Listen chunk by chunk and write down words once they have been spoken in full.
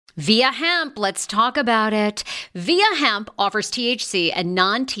Via Hemp, let's talk about it. Via Hemp offers THC and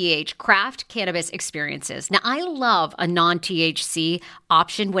non-TH craft cannabis experiences. Now, I love a non-THC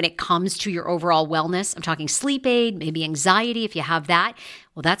option when it comes to your overall wellness. I'm talking sleep aid, maybe anxiety if you have that.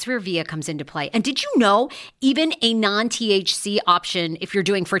 Well, that's where Via comes into play. And did you know even a non-THC option, if you're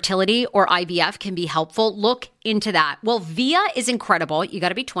doing fertility or IVF, can be helpful? Look into that. Well, Via is incredible. You got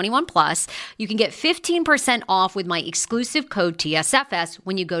to be 21 plus. You can get 15% off with my exclusive code TSFS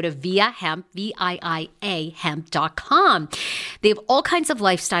when you go to Via Hemp, VIIA hemp.com. They have all kinds of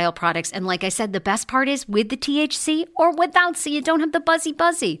lifestyle products. And like I said, the best part is with the THC or without, so you don't have the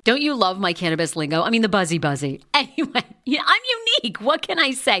buzzy. Don't you love my cannabis lingo? I mean, the buzzy. Anyway, I'm unique. What can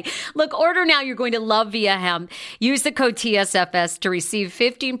I say? Look, order now. You're going to love Via Hemp. Use the code TSFS to receive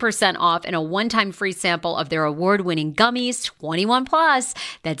 15% off and a one-time free sample of their award-winning gummies, 21 plus.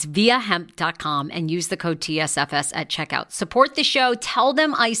 That's viahemp.com, and use the code TSFS at checkout. Support the show. Tell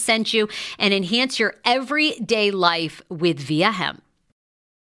them I sent you, and enhance your everyday life with Via Hemp.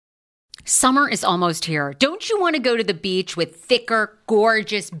 Summer is almost here. Don't you want to go to the beach with thicker,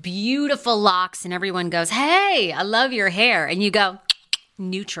 gorgeous, beautiful locks, and everyone goes, "Hey, I love your hair," and you go,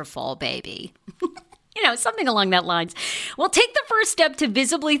 "Nutrafol, baby." Something along that lines. Well, take the first step to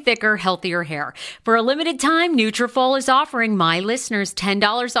visibly thicker, healthier hair. For a limited time, Nutrafol is offering my listeners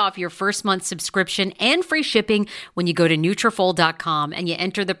 $10 off your first month subscription and free shipping when you go to Nutrafol.com and you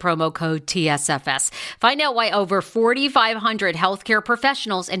enter the promo code TSFS. Find out why over 4,500 healthcare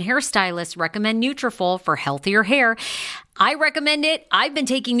professionals and hairstylists recommend Nutrafol for healthier hair. I recommend it. I've been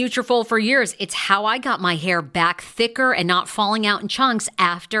taking Nutrafol for years. It's how I got my hair back thicker and not falling out in chunks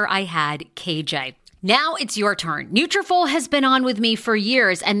after I had KJ. Now it's your turn. Nutrafol has been on with me for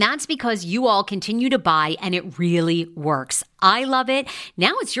years, and that's because you all continue to buy, and it really works. I love it.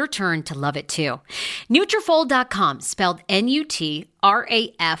 Now it's your turn to love it too. Nutrafol.com, spelled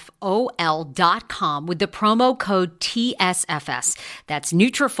Nutrafol.com with the promo code TSFS. That's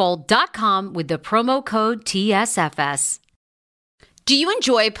Nutrafol.com with the promo code TSFS. Do you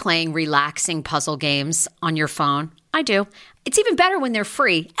enjoy playing relaxing puzzle games on your phone? I do. It's even better when they're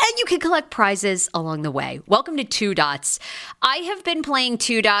free, and you can collect prizes along the way. Welcome to Two Dots. I have been playing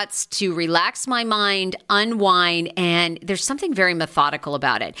Two Dots to relax my mind, unwind, and there's something very methodical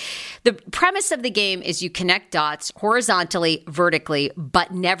about it. The premise of the game is you connect dots horizontally, vertically,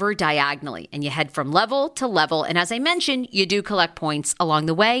 but never diagonally, and you head from level to level, and as I mentioned, you do collect points along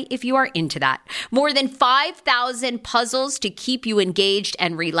the way if you are into that. More than 5,000 puzzles to keep you engaged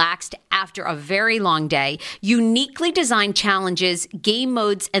and relaxed after a very long day. Uniquely designed challenges, game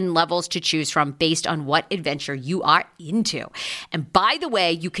modes, and levels to choose from based on what adventure you are into. And by the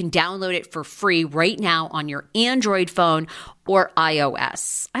way, you can download it for free right now on your Android phone or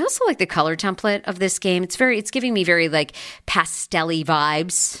iOS. I also like the color template of this game. It's giving me very like pastel-y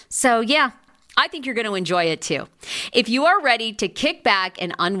vibes. So yeah, I think you're going to enjoy it too. If you are ready to kick back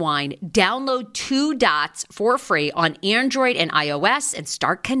and unwind, download Two Dots for free on Android and iOS and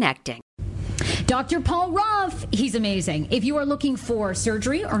start connecting. Dr. Paul Ruff, he's amazing. If you are looking for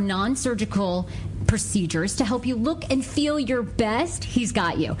surgery or non-surgical procedures to help you look and feel your best, he's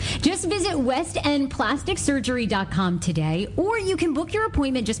got you. Just visit westendplasticsurgery.com today, or you can book your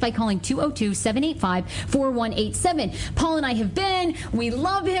appointment just by calling 202-785-4187. Paul and I have been. We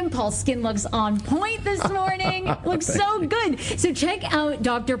love him. Paul's skin looks on point this morning. Looks so good. So check out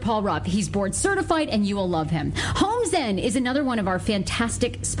Dr. Paul Ruff. He's board certified, and you will love him. HomeZen is another one of our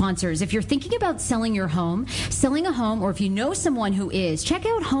fantastic sponsors. If you're thinking about selling your home, selling a home, or if you know someone who is, check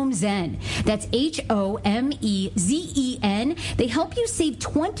out HomeZen. That's HomeZen. They help you save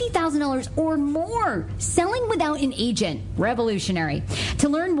 $20,000 or more selling without an agent. Revolutionary. To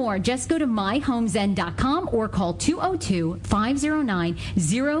learn more, just go to myhomezen.com or call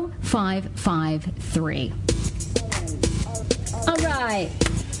 202-509-0553. All right.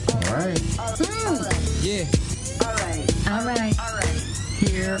 Yeah. All right.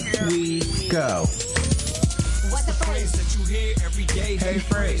 Here we go. What's the phrase that you hear every day? Hey,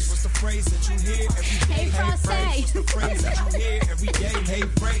 phrase. What's the phrase that you hear every day? Hey, Frosty. What's the phrase that you hear every day? Hey,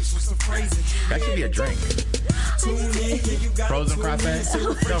 phrase. What's the phrase that you hear? That should be a drink. Frozen frosé?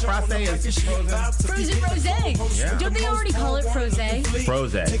 No, frosé is Frozen rosé. Yeah. Don't they already call it frosé?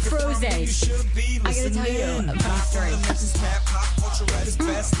 frosé. Frosé. I gotta tell you a funny story.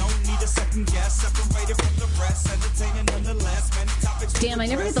 Damn, I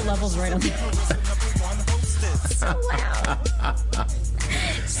never get the levels right on that. So loud.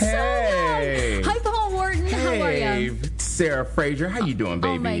 Hey. Hi, Paul Wharton. How are you? Sarah Fraser. How you doing,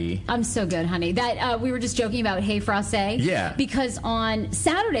 baby? I'm so good, honey. That we were just joking about Hey Frase. Yeah. Because on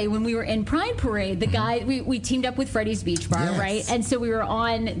Saturday when we were in Pride Parade, the guy we teamed up with Freddy's Beach Bar, Yes. right? And so we were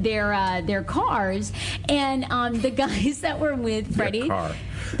on their cars, and the guys that were with Freddie, car.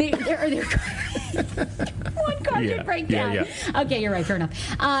 their one car Yeah, could break yeah, down. yeah. Okay, you're right. Fair enough.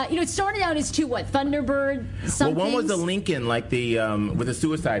 It started out as two Thunderbird something. Well, one was the Lincoln, like the with the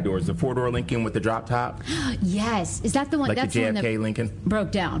suicide doors, the 4-door Lincoln with the drop top, Yes, is that the one? like That's the the one that JFK Lincoln.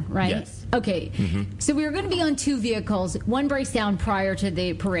 broke down, right? Yes. Okay. So we were going to be on two vehicles. One breaks down prior to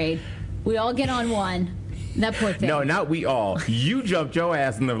the parade. We all get on one. That poor thing. No, not we all. You jumped your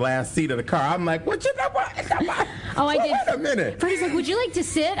ass in the last seat of the car. I'm like, what you know what? Oh, I did. Wait a minute. Freddie's like, would you like to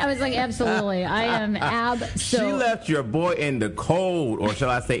sit? I was like, absolutely. I am She left your boy in the cold, or shall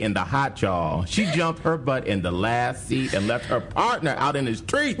I say in the hot, y'all. She jumped her butt in the last seat and left her partner out in the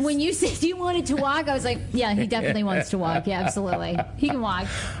streets. When you said you wanted to walk, I was like, yeah, he definitely wants to walk. Yeah, absolutely. He can walk.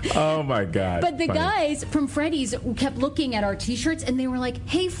 Oh, my God. But the Funny. guys from Freddy's kept looking at our T-shirts, and they were like,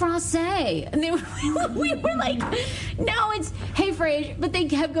 "Hey, Frase," and they were, we were like, "No, it's Hey, Frase," but they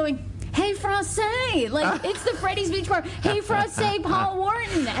kept going, "Hey, Frase," like it's the Freddy's Beach Bar. "Hey, Frase, Paul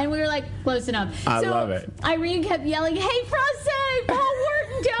Wharton," and we were like, close enough. I love it. Irene kept yelling, "Hey, Frase, Paul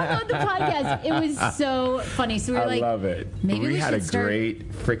Wharton, download the podcast." It was so funny. So we were I like, love it. Maybe we had a should start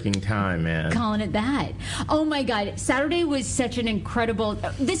great freaking time, man. calling it that. Oh my God. Saturday was such an incredible,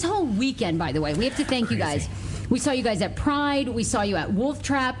 this whole weekend, by the way, we have to thank you guys. We saw you guys at Pride. We saw you at Wolf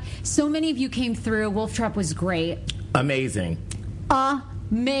Trap. So many of you came through. Wolf Trap was great. Amazing.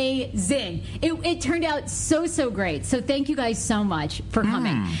 Amazing. It turned out so great. So thank you guys so much for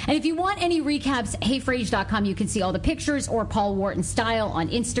coming. And if you want any recaps, heyfrage.com, you can see all the pictures, or Paul Wharton Style on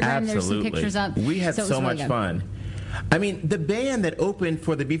Instagram. Absolutely. There's some pictures up. We had it was so really much good. fun. I mean, the band that opened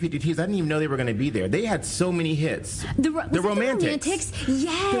for the B-52s, I didn't even know they were going to be there. They had so many hits. Was it Romantics.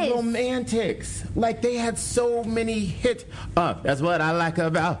 Yes. The Romantics. Like, they had so many hits. That's what I like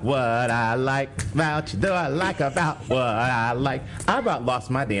about what I like about you. Though I like about what I like. I about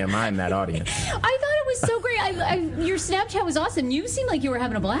lost my damn mind in that audience. I thought it was so great. Your Snapchat was awesome. You seemed like you were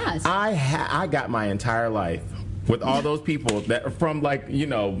having a blast. I got my entire life with all those people that are from, like, you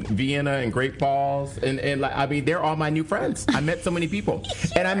know, Vienna and Great Falls, and like, I mean, they're all my new friends. I met so many people.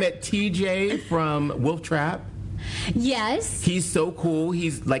 And I met TJ from Wolf Trap. Yes. He's so cool.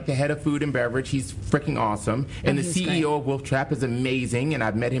 He's like the head of food and beverage. He's freaking awesome. And the he's CEO great. of Wolf Trap is amazing. And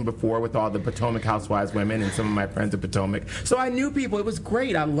I've met him before with all the Potomac Housewives women and some of my friends at Potomac. So I knew people. It was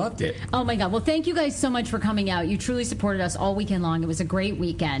great. I loved it. Oh my God. Well, thank you guys so much for coming out. You truly supported us all weekend long. It was a great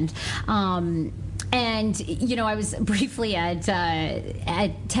weekend. And, you know, I was briefly at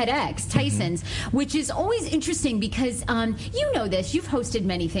TEDx, Tyson's, which is always interesting because you know this. You've hosted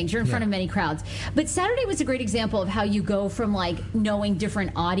many things. You're in front of many crowds. But Saturday was a great example of how you go from, like, knowing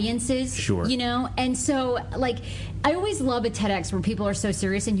different audiences. Sure. You know? And so, like, I always love a TEDx where people are so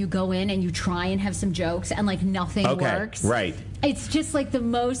serious and you go in and you try and have some jokes and, like, nothing works. Right. It's just, like, the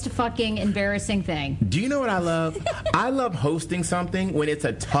most fucking embarrassing thing. Do you know what I love? I love hosting something when it's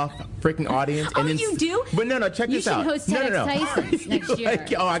a tough freaking audience. Oh, you do? But no, check this out. You should host TEDx Tyson's next year.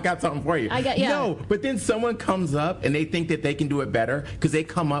 Like, oh, I got something for you. No, but then someone comes up and they think that they can do it better because they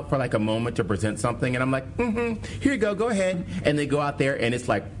come up for like a moment to present something, and I'm like, here you go ahead. And they go out there and it's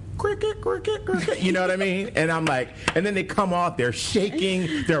like, cricket, cricket, cricket. You know what I mean? And I'm like, and then they come off, they're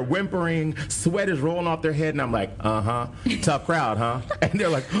shaking, they're whimpering, sweat is rolling off their head, and I'm like, tough crowd, huh? And they're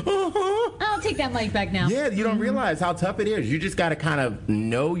like, I'll take that mic back now. Yeah, you don't realize how tough it is. You just got to kind of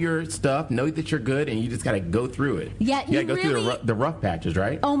know your stuff, know that you're good, and you just got to go through it. Yeah, you got to go through the rough patches,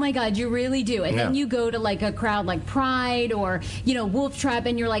 right? Oh my God, you really do. And then you go to like a crowd like Pride or, you know, Wolf Trap,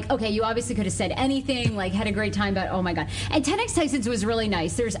 and you're like, okay, you obviously could have said anything, like had a great time, but oh my God. And TEDx Tyson's was really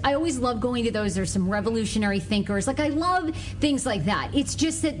nice. I always love going to those. There's some revolutionary thinkers. Like, I love things like that. It's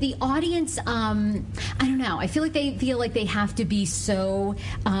just that the audience, I don't know. I feel like they feel like they have to be so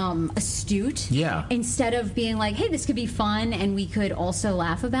astute. Yeah. Instead of being like, hey, this could be fun and we could also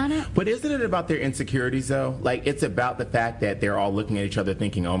laugh about it. But isn't it about their insecurities, though? Like, it's about the fact that they're all looking at each other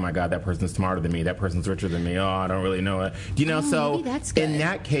thinking, oh my God, that person's smarter than me. That person's richer than me. Oh, I don't really know it. You know, so maybe that's good. In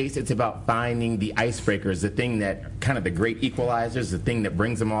that case, it's about finding the icebreakers, the thing that kind of the great equalizers, the thing that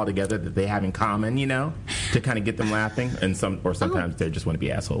brings them all together that they have in common, you know, to kind of get them laughing. And sometimes they just want to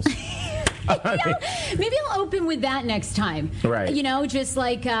be assholes. Maybe I'll open with that next time. Right. You know, just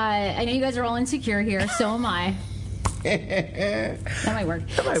like, I know you guys are all insecure here, so am I. That might work.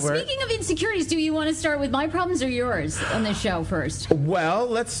 Speaking of insecurities, do you want to start with my problems or yours on this show first? Well,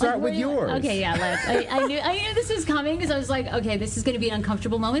 let's start with yours. Okay, yeah, let's. I knew this was coming because I was like, okay, this is going to be an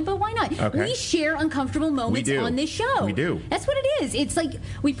uncomfortable moment, but why not? Okay. We share uncomfortable moments on this show. We do. That's what it is. It's like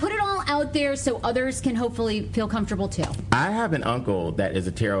we put it all out there so others can hopefully feel comfortable too. I have an uncle that is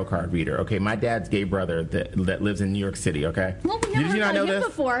a tarot card reader. Okay, my dad's gay brother that lives in New York City. Okay. Well, we never heard of him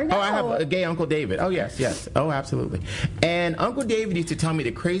before. No. Oh, I have a gay Uncle David. Oh, yes. Oh, absolutely. And Uncle David used to tell me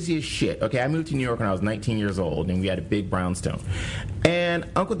the craziest shit. Okay, I moved to New York when I was 19 years old, and we had a big brownstone. And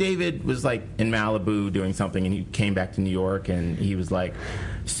Uncle David was like in Malibu doing something, and he came back to New York, and he was like,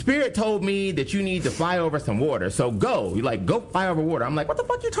 Spirit told me that you need to fly over some water, so go. You like, go fly over water. I'm like, what the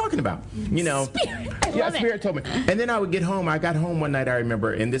fuck are you talking about? You know? Spirit told me. And then I would get home. I got home one night, I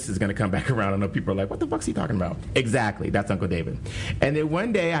remember, and this is going to come back around. I know people are like, what the fuck's he talking about? Exactly. That's Uncle David. And then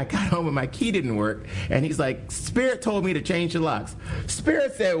one day I got home and my key didn't work, and he's like, Spirit told me to change the locks.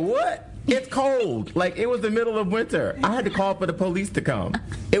 Spirit said, what? It's cold. Like, it was the middle of winter. I had to call for the police to come.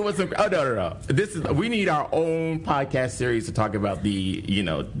 It was no. We need our own podcast series to talk about the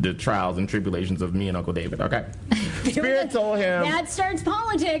trials and tribulations of me and Uncle David. Okay. Spirit told him that starts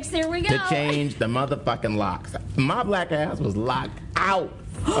politics. There we go. To change the motherfucking locks. My black ass was locked out.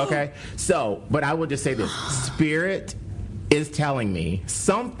 Okay. So, but I will just say this: Spirit is telling me,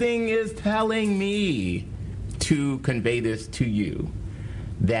 something is telling me to convey this to you.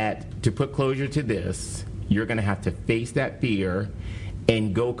 That to put closure to this, you're going to have to face that fear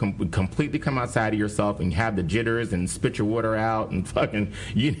and go completely come outside of yourself and have the jitters and spit your water out and fucking,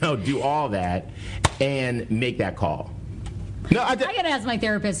 do all that and make that call. No, I got to ask my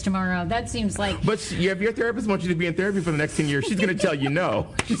therapist tomorrow. That seems like... But if your therapist wants you to be in therapy for the next 10 years, she's going to tell you no.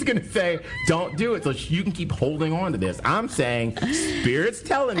 She's going to say, don't do it, so you can keep holding on to this. I'm saying, Spirit's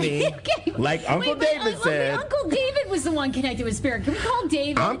telling me, like Uncle David said... Uncle David was the one connected with Spirit. Can we call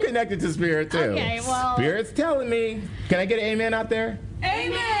David? I'm connected to Spirit, too. Okay, well... Spirit's telling me. Can I get an amen out there?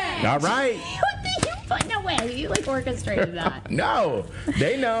 Amen! All right. No way. You orchestrated that. No.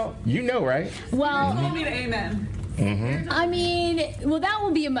 They know. You know, right? Well... You need an amen. Mm-hmm. I mean, well, that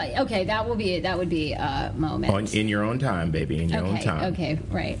will be that would be a moment. In your own time, baby. In your own time. Okay.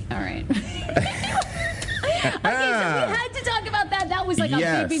 Right. All right. Okay, so we had to talk about that. That was like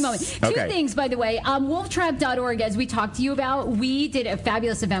a big moment. Two things, by the way. Wolftrap.org, as we talked to you about, we did a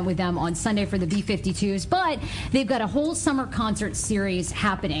fabulous event with them on Sunday for the B-52s, but they've got a whole summer concert series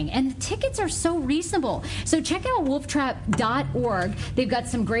happening, and the tickets are so reasonable. So check out Wolftrap.org. They've got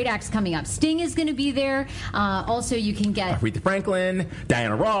some great acts coming up. Sting is going to be there. Also, you can get... Aretha Franklin,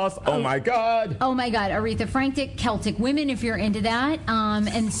 Diana Ross, oh my God, Aretha Franklin, Celtic Women, if you're into that,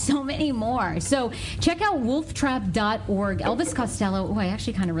 and so many more. So check out Wolftrap.org. Elvis Costello. Oh, I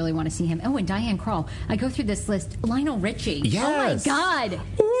actually kind of really want to see him. Oh, and Diane Krall. I go through this list. Lionel Richie. Yes. Oh, my God.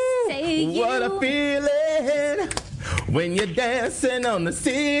 Ooh, Say what you. a feeling when you're dancing on the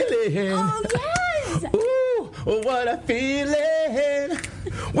ceiling. Oh, yes. Ooh, what a feeling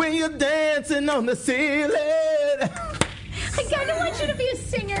when you're dancing on the ceiling. I kind of want you to be a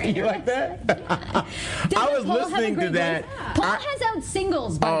singer. You like that? Yeah. I was listening to that. Paul has out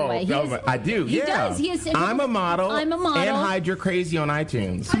singles, by the way. I do. He yeah. does. I'm a model. I'm a model. And Hide Your Crazy on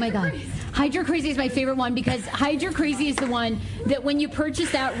iTunes. Oh my God. Hide Your Crazy is my favorite one because Hide Your Crazy is the one that when you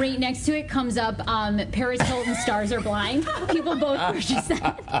purchase that, right next to it comes up Paris Hilton Stars Are Blind. People both purchase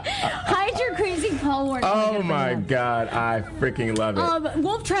that. Hide Your Crazy, Paul Warren. Oh my God. I freaking love it.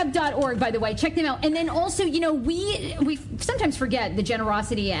 Wolftrap.org, by the way. Check them out. And then also, we sometimes forget the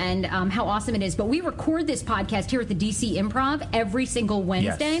generosity and how awesome it is, but we record this podcast here at the DC Improv every single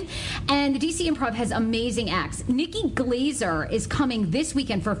Wednesday. Yes. And the DC Improv has amazing acts. Nikki Glazer is coming this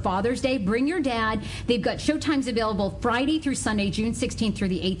weekend for Father's Day. Bring your dad. They've got showtimes available Friday through Sunday, June 16th through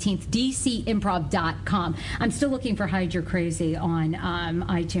the 18th, DCimprov.com. I'm still looking for Hide Your Crazy on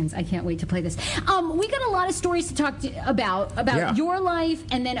iTunes. I can't wait to play this. We got a lot of stories to talk about your life,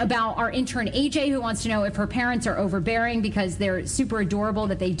 and then about our intern AJ, who wants to know if her parents are overbearing because they're super adorable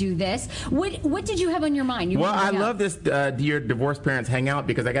that they do this. What did you have on your mind? I love this Do Your Divorced Parents Hang Out,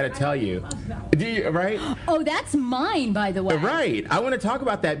 because I got to tell you. Right? Oh, that's mine, by the way. Right. I want to talk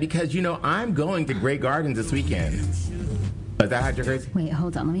about that because, I'm going to Grey Gardens this weekend. Is that Hide Your Crazy? Wait,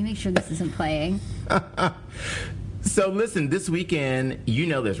 hold on. Let me make sure this isn't playing. So listen, this weekend, you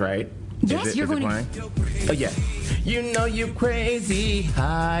know this, right? Yes, you're going to... Oh, yeah. You know you crazy,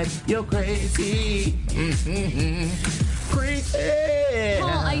 hide, you're crazy. Mm-hmm. Crazy. Paul,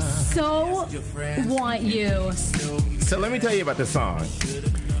 I so want you. So let me tell you about this song.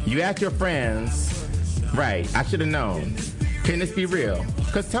 You ask your friends, right, I should have known. Can this be real?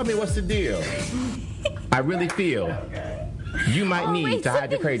 Because tell me what's the deal. I really feel you might need to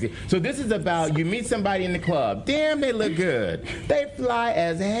hide your crazy. So this is about you meet somebody in the club. Damn, they look good. They fly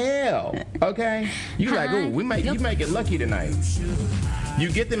as hell. Okay? You like, ooh, you might get lucky tonight.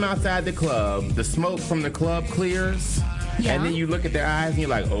 You get them outside the club. The smoke from the club clears. Yeah. And then you look at their eyes and you're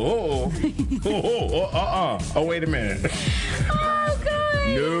like, oh, wait a minute. Oh, God.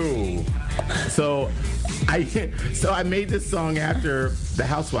 No. So I made this song after the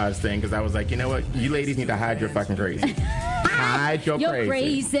Housewives thing because I was like, you know what? You ladies need to hide your fucking crazy. Hide your You're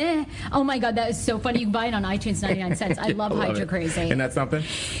crazy. crazy. Oh, my God. That is so funny. You can buy it on iTunes, 99 cents. I love Hide Your Crazy. Isn't that something?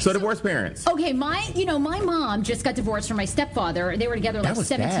 So divorced parents. Okay, my mom just got divorced from my stepfather. They were together like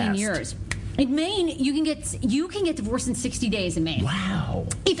 17 years. In Maine, you can get divorced in 60 days in Maine. Wow.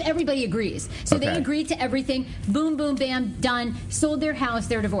 If everybody agrees. So they agreed to everything. Boom, boom, bam, done. Sold their house.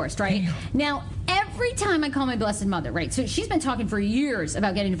 They're divorced, right? Damn. Now, every time I call my blessed mother, right? So she's been talking for years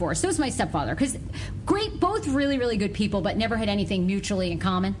about getting divorced. So is my stepfather. Because both really, really good people, but never had anything mutually in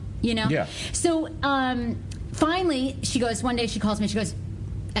common, you know? Yeah. So finally, one day she calls me, she goes,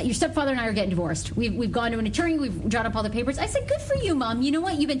 your stepfather and I are getting divorced. We've gone to an attorney. We've drawn up all the papers. I said, good for you, Mom. You know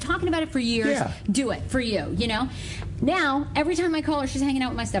what? You've been talking about it for years. Yeah. Do it for you, you know? Now, every time I call her, she's hanging out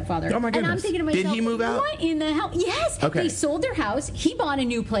with my stepfather. Oh, my goodness. And I'm thinking to myself, did he move out? What in the hell? Yes. Okay. They sold their house. He bought a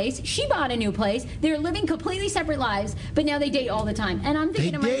new place. She bought a new place. They're living completely separate lives, but now they date all the time. And I'm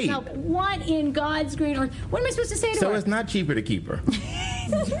thinking to myself, what in God's green earth? What am I supposed to say to her? So it's not cheaper to keep her?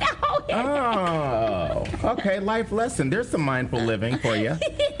 No. Oh, okay. Life lesson. There's some mindful living for you.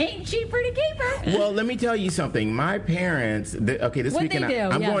 It ain't cheaper to keep her. Well, let me tell you something. My parents, this weekend,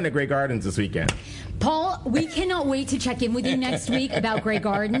 I'm going to Grey Gardens this weekend. Paul, we cannot wait to check in with you next week about Grey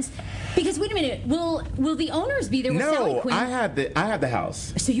Gardens. Because wait a minute, will the owners be there with Sally Quinn? I have the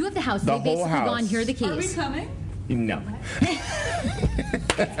house. So you have the house. The They've basically whole house. gone, here are the keys. Are we coming? No.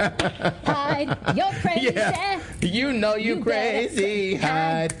 Hide your crazy. Yeah. You know you crazy.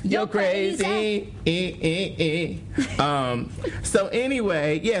 Hide your crazy. So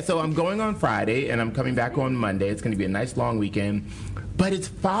anyway, so I'm going on Friday and I'm coming back on Monday. It's going to be a nice long weekend. But it's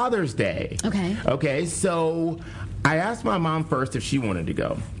Father's Day. Okay, so I asked my mom first if she wanted to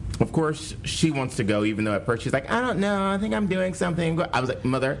go. Of course, she wants to go, even though at first she's like, I don't know, I think I'm doing something. I was like,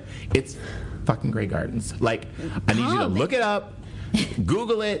 Mother, it's fucking Grey Gardens. Like, I need you to look it up,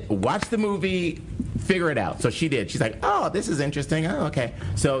 Google it, watch the movie, figure it out. So she did. She's like, oh, this is interesting. Oh, okay.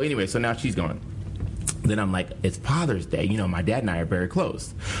 So anyway, so now she's going. Then I'm like, it's Father's Day. You know, my dad and I are very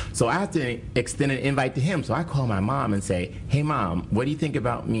close. So I have to extend an invite to him. So I call my mom and say, hey, Mom, what do you think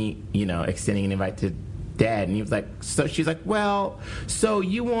about me, extending an invite to Dad? And he was like, so she's like, well, so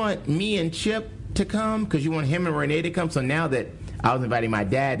you want me and Chip to come? Because you want him and Renee to come? So now that I was inviting my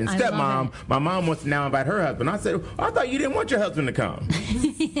dad and stepmom, my mom wants to now invite her husband. I said, I thought you didn't want your husband to come.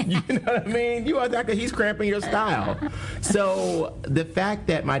 You know what I mean? You are like, he's cramping your style. So the fact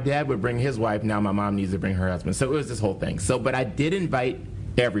that my dad would bring his wife, now my mom needs to bring her husband. So it was this whole thing. But I did invite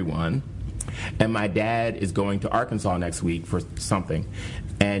everyone. And my dad is going to Arkansas next week for something.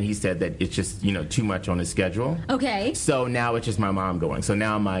 And he said that it's just, too much on his schedule. Okay. So now it's just my mom going. So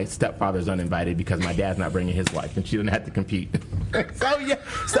now my stepfather's uninvited because my dad's not bringing his wife, and she doesn't have to compete.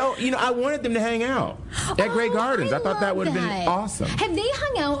 So I wanted them to hang out at Grey Gardens. I thought that would have been awesome. Have they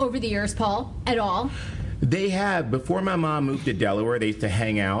hung out over the years, Paul, at all? They have. Before my mom moved to Delaware, they used to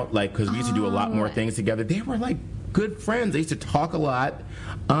hang out, because we used to do a lot more things together. They were good friends. They used to talk a lot.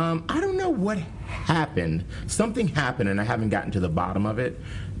 I don't know what happened. Something happened, and I haven't gotten to the bottom of it,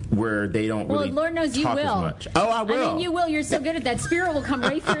 where they don't really Lord knows you talk will. as much. Oh, I will. I mean, you will. You're so good at that. Spirit will come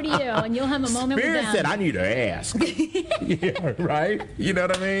right through to you, and you'll have a moment with them. Spirit said, I need to ask. Yeah, right? You know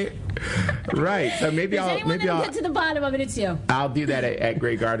what I mean? Right. So maybe I'll get to the bottom of it. It's you. I'll do that at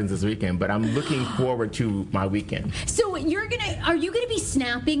Grey Gardens this weekend, but I'm looking forward to my weekend. So are you gonna be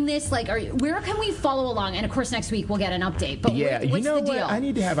snapping this? Where can we follow along? And of course, next week we'll get an update. But what's the deal? I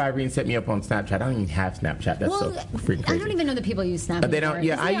need to have Irene set me up on Snapchat. I don't even have Snapchat. That's so freaking crazy. I don't even know that people use Snapchat. They don't.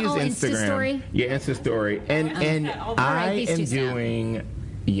 Yeah, I use Instagram. Insta story? Yeah, Insta story. And I am doing.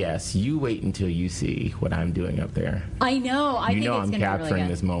 Yes, you wait until you see what I'm doing up there. I know. I think it's I'm capturing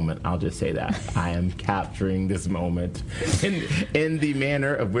this moment. I'll just say that. I am capturing this moment in the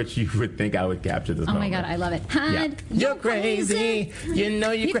manner of which you would think I would capture this moment. Oh my God, I love it. You're crazy. You know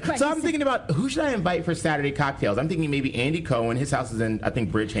you're crazy. So I'm thinking about who should I invite for Saturday cocktails. I'm thinking maybe Andy Cohen. His house is in, I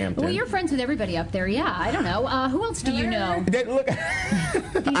think, Bridgehampton. Well, you're friends with everybody up there. Yeah, I don't know. Who else do you know? Look,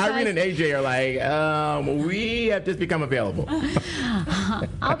 Irene and AJ are like, we have just become available.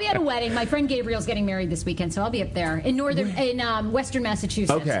 I'll be at a wedding. My friend Gabriel's getting married this weekend, so I'll be up there in Western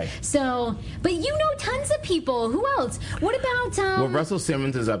Massachusetts. Okay. So, but you know tons of people. Who else? What about? Well, Russell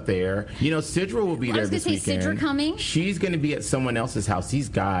Simmons is up there. You know, Sidra will be there this weekend. Sidra coming? She's going to be at someone else's house. These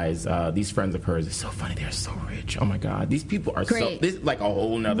guys, these friends of hers, it's so funny. They're so rich. Oh my God, these people are great. This is like a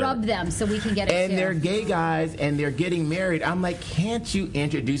whole nother. Rub them so we can get it. And too. they're gay guys, and they're getting married. I'm like, can't you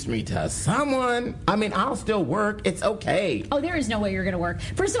introduce me to someone? I mean, I'll still work. It's okay. Oh, there is no way you're going to work.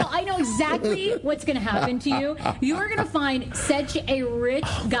 First of all, I know exactly what's going to happen to you. You are going to find such a rich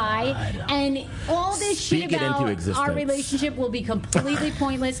guy, and all this shit about our relationship will be completely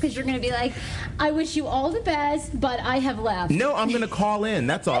pointless because you're going to be like, I wish you all the best, but I have left. No, I'm going to call in.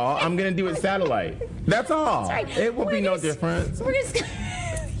 That's all. I'm going to do it satellite. That's all. That's right. It will be no difference.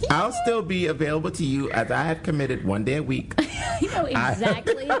 I'll still be available to you as I have committed 1 day a week. You know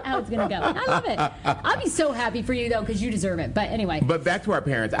exactly how it's going to go. I love it. I'll be so happy for you, though, because you deserve it. But anyway. But back to our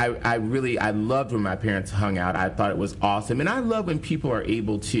parents. I loved when my parents hung out. I thought it was awesome. And I love when people are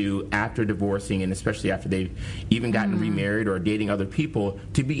able to, after divorcing, and especially after they've even gotten remarried or dating other people,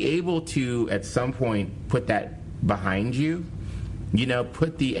 to be able to, at some point, put that behind you. You know,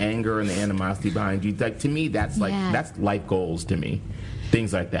 put the anger and the animosity behind you. Like, to me, that's that's life goals to me.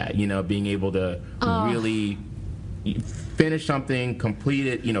 Things like that, you know, being able to really finish something, complete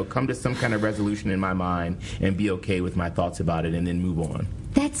it, you know, come to some kind of resolution in my mind and be okay with my thoughts about it and then move on.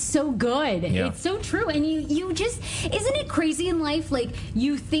 That's so good. Yeah. It's so true. And you just, isn't it crazy in life? Like,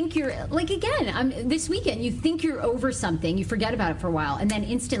 you think you're, like, again, this weekend, you think you're over something, you forget about it for a while, and then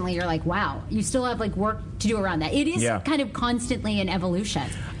instantly you're like, wow, you still have, like, work to do around that. It is kind of constantly an evolution.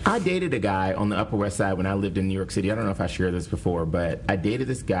 I dated a guy on the Upper West Side when I lived in New York City. I don't know if I shared this before, but I dated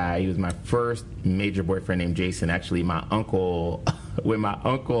this guy. He was my first major boyfriend named Jason. Actually, my uncle, when my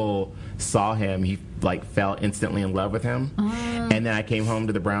uncle saw him, he like fell instantly in love with him. And then I came home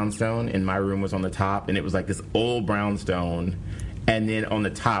to the brownstone, and my room was on the top, and it was like this old brownstone. And then on the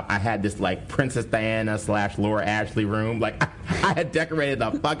top, I had this like Princess Diana / Laura Ashley room. Like I had decorated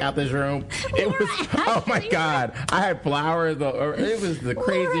the fuck out this room. It was, oh my God, I had flowers. It was the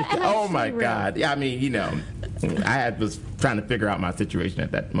craziest. Oh my God. Yeah, I mean, you know, was trying to figure out my situation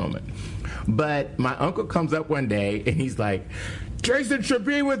at that moment. But my uncle comes up one day and he's like, Jason should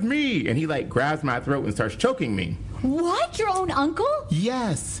be with me. And he like grabs my throat and starts choking me. What? Your own uncle?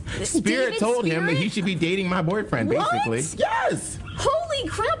 Yes. Spirit told him that he should be dating my boyfriend, basically. What? Yes. Holy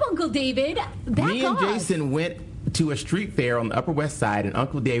crap, Uncle David. Me and Jason went to a street fair on the Upper West Side, and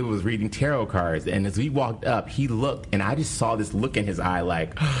Uncle David was reading tarot cards. And as we walked up, he looked, and I just saw this look in his eye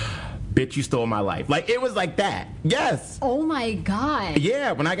like, bitch, you stole my life. Like, it was like that. Yes. Oh, my God.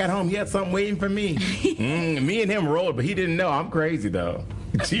 Yeah, when I got home, he had something waiting for me. Me and him rolled, but he didn't know. I'm crazy, though.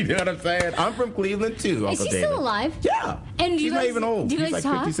 You know what I'm saying? I'm from Cleveland, too, Uncle David. Is he still alive? Yeah. And he's not even old. Do you He's like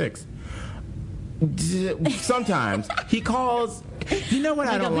talk? 56. Sometimes. He calls. You know what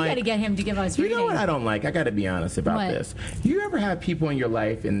I don't like? We got to get him to give us readings. You know what I don't like? I got to be honest about this. You ever have people in your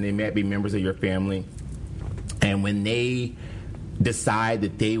life, and they might be members of your family, and when they decide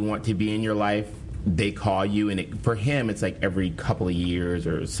that they want to be in your life, they call you, and for him, it's like every couple of years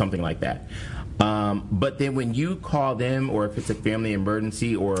or something like that. But then when you call them, or if it's a family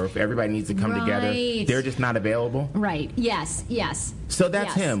emergency, or if everybody needs to come together, they're just not available. Right. Yes. Yes. So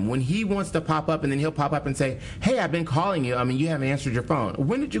that's him. When he wants to pop up, and then he'll pop up and say, hey, I've been calling you. I mean, you haven't answered your phone.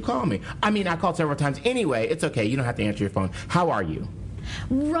 When did you call me? I mean, I called several times. Anyway, it's okay. You don't have to answer your phone. How are you?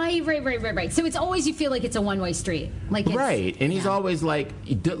 Right. So it's always, you feel like it's a one-way street. Like it's, right. And he's always like,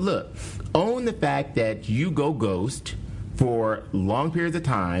 look, own the fact that you go ghost for long periods of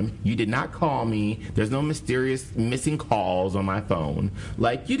time. You did not call me. There's no mysterious missing calls on my phone.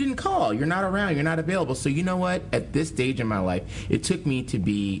 Like, you didn't call. You're not around. You're not available. So you know what? At this stage in my life, it took me to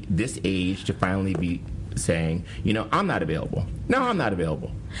be this age to finally be saying, you know, I'm not available. No, I'm not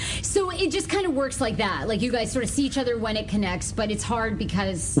available. So it just kind of works like that. Like, you guys sort of see each other when it connects, but it's hard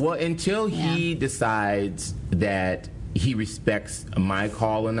because... Well, until he decides that he respects my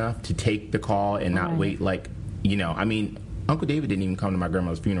call enough to take the call and not wait, like, you know, I mean, Uncle David didn't even come to my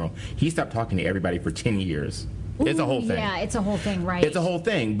grandmother's funeral. He stopped talking to everybody for 10 years. It's a whole thing. Yeah, it's a whole thing, right? It's a whole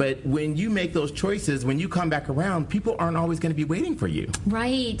thing. But when you make those choices, when you come back around, people aren't always going to be waiting for you.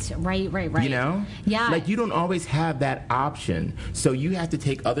 Right. You know? Yeah. Like, you don't always have that option. So you have to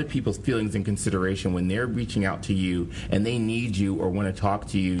take other people's feelings in consideration when they're reaching out to you and they need you or want to talk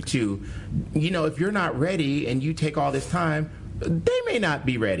to you too. You know, if you're not ready and you take all this time, they may not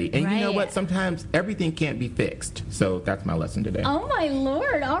be ready. And you know Right. what? Sometimes everything can't be fixed. So that's my lesson today. Oh, my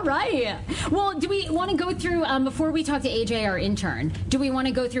Lord. All right. Well, do we want to go through, before we talk to AJ, our intern, do we want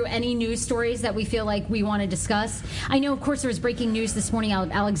to go through any news stories that we feel like we want to discuss? I know, of course, there was breaking news this morning out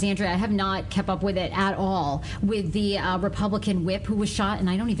of Alexandria. I have not kept up with it at all, with the Republican whip who was shot. And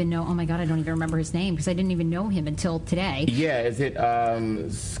I don't even know, oh, my God, I don't even remember his name because I didn't even know him until today. Yeah, is it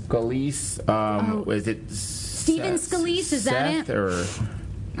Scalise? Is it Stephen Scalise? Is that Seth, it? Or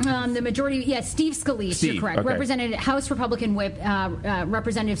The majority, Steve Scalise, Steve, you're correct. okay. Representative, House Republican whip,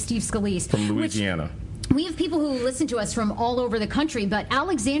 Representative Steve Scalise. from Louisiana. We have people who listen to us from all over the country, but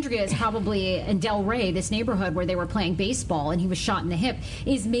Alexandria is probably, in Delray, this neighborhood where they were playing baseball and he was shot in the hip,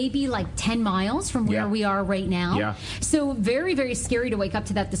 is maybe like 10 miles from where Yeah. we are right now. Yeah. So very, very scary to wake up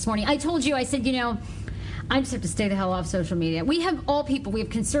to that this morning. I told you, I said, I just have to stay the hell off social media. We have all people. We have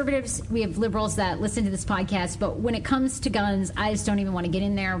conservatives. We have liberals that listen to this podcast. But when it comes to guns, I just don't even want to get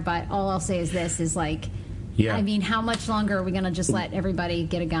in there. But all I'll say is this is like, Yeah. I mean, how much longer are we going to just let everybody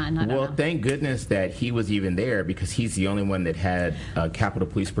get a gun? I don't Well, know. thank goodness that he was even there because he's the only one that had Capitol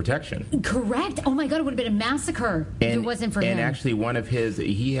Police protection. Correct. Oh, my God. It would have been a massacre if it wasn't for him. And actually, one of his,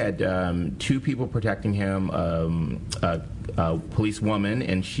 he had two people protecting him, a police woman,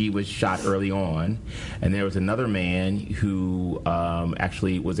 and she was shot early on. And there was another man who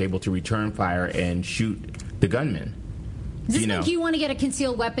actually was able to return fire and shoot the gunman. Does this make you want to get a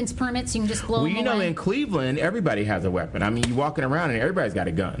concealed weapons permit so you can just blow them away? In Cleveland, everybody has a weapon. I mean, you're walking around and everybody's got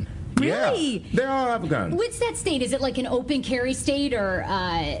a gun. Really? Yeah, they all have a gun. What's that state? Is it like an open carry state or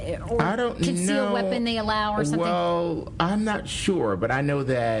I don't concealed know. weapon they allow or something? Well, I'm not sure, but I know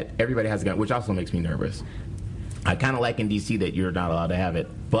that everybody has a gun, which also makes me nervous. I kind of like in D.C. that you're not allowed to have it.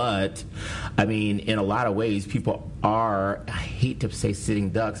 But, I mean, in a lot of ways, people are, I hate to say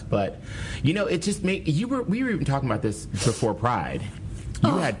sitting ducks, but, it just we were even talking about this before Pride.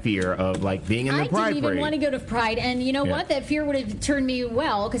 You had fear of, like, being in the I Pride didn't even parade. want to go to Pride, and you know what? That fear would have turned me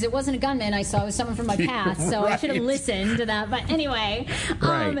well, because it wasn't a gunman I saw, it was someone from my past, so I should have Right. listened to that. But anyway,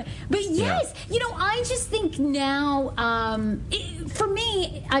 Right. but yes, I just think now, for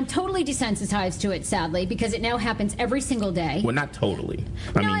me, I'm totally desensitized to it, sadly, because it now happens every single day. Well, not totally.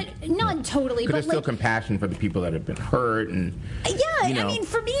 Not totally, Because but there's still compassion for the people that have been hurt, and I mean,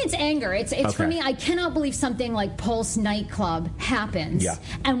 for me, it's anger. It's for Okay. me. I cannot believe something like Pulse nightclub happens,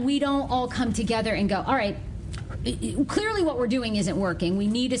 and we don't all come together and go, all right. Clearly what we're doing isn't working. We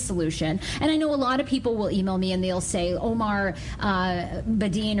need a solution. And I know a lot of people will email me and they'll say Omar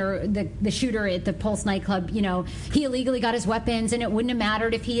Badin, or the shooter at the Pulse nightclub, he illegally got his weapons and it wouldn't have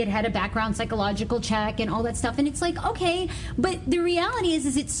mattered if he had had a background psychological check and all that stuff. And it's like, okay, but the reality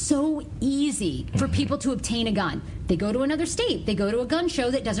is it's so easy for people to obtain a gun. They go to another state. They go to a gun show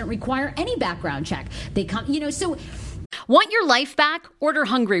that doesn't require any background check. They come, so... Want your life back? Order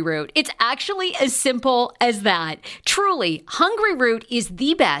Hungry Root. It's actually as simple as that. Truly, Hungry Root is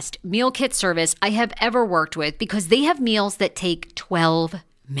the best meal kit service I have ever worked with because they have meals that take 12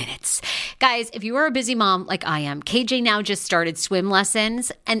 minutes. Guys, if you are a busy mom like I am, KJ now just started swim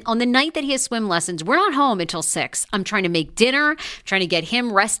lessons. And on the night that he has swim lessons, we're not home until 6. I'm trying to make dinner, trying to get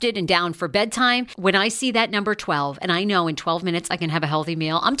him rested and down for bedtime. When I see that number 12, and I know in 12 minutes I can have a healthy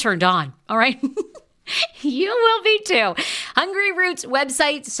meal, I'm turned on. All right? You will be too. Hungry Root's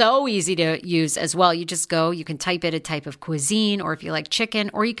website, so easy to use as well. You just go, you can type in a type of cuisine, or if you like chicken,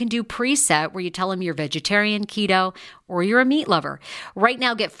 or you can do preset where you tell them you're vegetarian, keto, or you're a meat lover. Right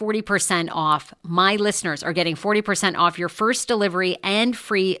now, get 40% off. My listeners are getting 40% off your first delivery and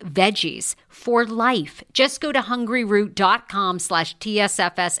free veggies for life. Just go to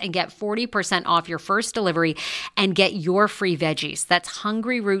hungryroot.com/TSFS and get 40% off your first delivery and get your free veggies. That's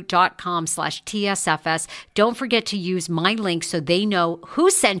hungryroot.com/TSFS. Don't forget to use my link so they know who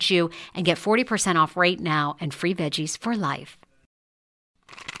sent you and get 40% off right now and free veggies for life.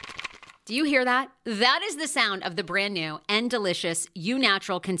 Do you hear that? That is the sound of the brand new and delicious Eu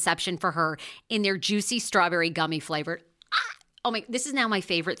Natural Conception for Her in their juicy strawberry gummy flavored. Oh my, this is now my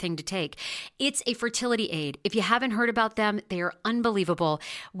favorite thing to take. It's a fertility aid. If you haven't heard about them, they are unbelievable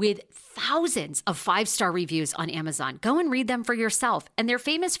with thousands of 5-star reviews on Amazon. Go and read them for yourself. And they're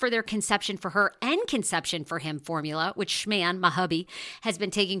famous for their Conception for Her and Conception for Him formula, which Schman, my hubby, has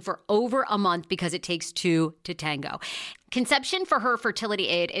been taking for over a month because it takes 2 to tango. Conception for Her Fertility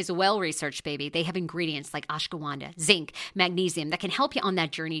Aid is well-researched, baby. They have ingredients like ashwagandha, zinc, magnesium that can help you on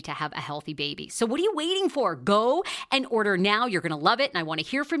that journey to have a healthy baby. So what are you waiting for? Go and order now. You're going to love it, and I want to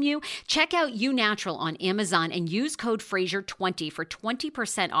hear from you. Check out You Natural on Amazon and use code Fraser20 for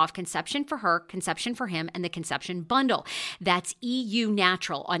 20% off Conception for Her, Conception for Him, and the Conception Bundle. That's EU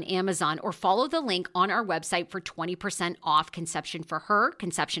Natural on Amazon, or follow the link on our website for 20% off Conception for Her,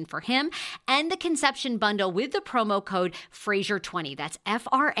 Conception for Him, and the Conception Bundle with the promo code Fraser20. That's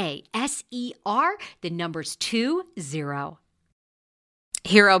Fraser, the numbers 20.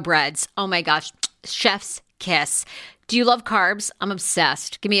 Hero Breads. Oh my gosh. Chef's kiss. Do you love carbs? I'm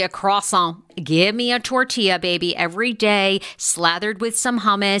obsessed. Give me a croissant. Give me a tortilla, baby, every day, slathered with some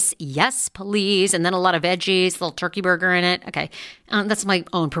hummus. Yes, please. And then a lot of veggies, a little turkey burger in it. Okay. That's my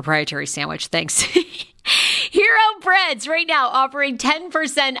own proprietary sandwich. Thanks. Hero Breads right now offering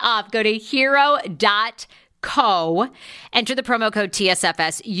 10% off. Go to hero.co. Enter the promo code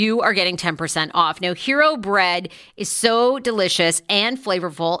TSFS. You are getting 10% off. Now, Hero Bread is so delicious and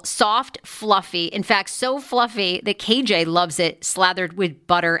flavorful, soft, fluffy. In fact, so fluffy that KJ loves it slathered with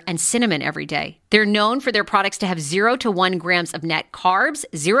butter and cinnamon every day. They're known for their products to have 0 to 1 grams of net carbs,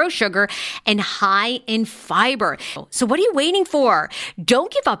 0 sugar, and high in fiber. So what are you waiting for?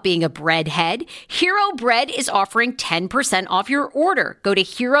 Don't give up being a breadhead. Hero Bread is offering 10% off your order. Go to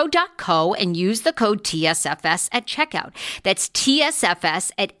hero.co and use the code TSFS at checkout. That's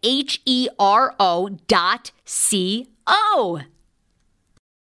TSFS at HERO.CO.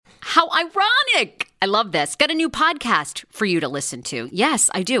 How ironic. I love this. Got a new podcast for you to listen to.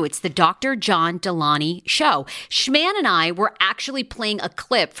 Yes, I do. It's the Dr. John Delaney Show. Schman and I were actually playing a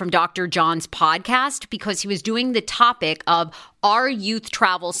clip from Dr. John's podcast because he was doing the topic of are youth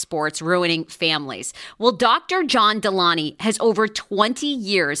travel sports ruining families? Well, Dr. John Delaney has over 20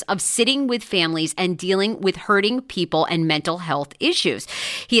 years of sitting with families and dealing with hurting people and mental health issues.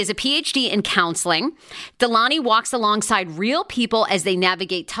 He has a PhD in counseling. Delaney walks alongside real people as they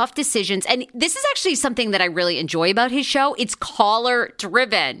navigate tough decisions. And this is actually something that I really enjoy about his show. It's caller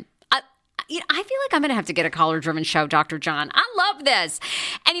driven. I feel like I'm going to have to get a caller-driven show, Dr. John. I love this.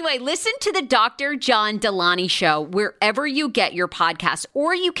 Anyway, listen to the Dr. John Delaney Show wherever you get your podcasts,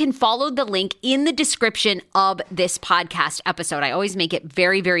 or you can follow the link in the description of this podcast episode. I always make it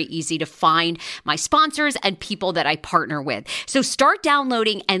very, very easy to find my sponsors and people that I partner with. So start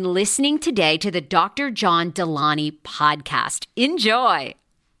downloading and listening today to the Dr. John Delaney podcast. Enjoy.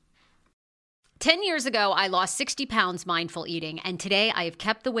 10 years ago, I lost 60 pounds mindful eating, and today I have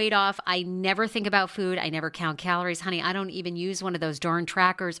kept the weight off. I never think about food. I never count calories. Honey, I don't even use one of those darn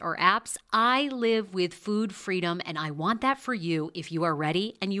trackers or apps. I live with food freedom, and I want that for you if you are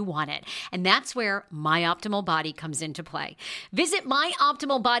ready and you want it. And that's where My Optimal Body comes into play. Visit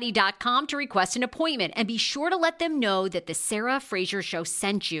myoptimalbody.com to request an appointment, and be sure to let them know that the Sarah Fraser Show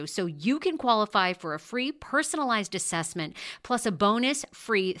sent you so you can qualify for a free personalized assessment plus a bonus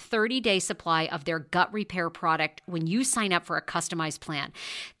free 30-day supply of their gut repair product when you sign up for a customized plan.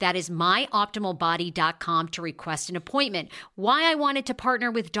 That is myoptimalbody.com to request an appointment. Why I wanted to partner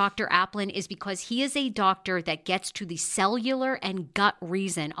with Dr. Applin is because he is a doctor that gets to the cellular and gut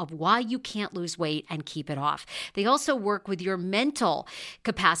reason of why you can't lose weight and keep it off. They also work with your mental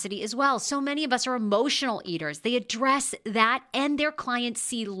capacity as well. So many of us are emotional eaters. They address that, and their clients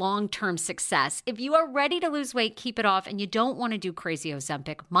see long-term success. If you are ready to lose weight, keep it off, and you don't want to do crazy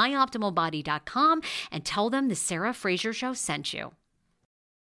Ozempic, myoptimalbody.com, and tell them the Sarah Fraser Show sent you.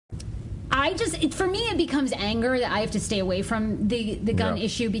 For me, it becomes anger that I have to stay away from the gun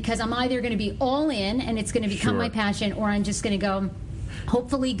issue, because I'm either going to be all in and it's going to become my passion, or I'm just going to go,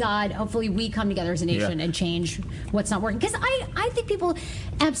 hopefully we come together as a nation and change what's not working. Because I think people,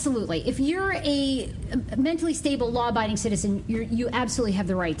 absolutely, if you're a mentally stable, law-abiding citizen, you absolutely have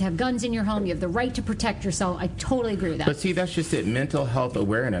the right to have guns in your home. You have the right to protect yourself. I totally agree with that. But see, that's just it. Mental health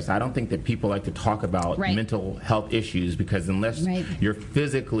awareness. I don't think that people like to talk about mental health issues, because unless you're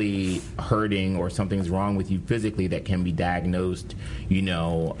physically hurting or something's wrong with you physically that can be diagnosed, you're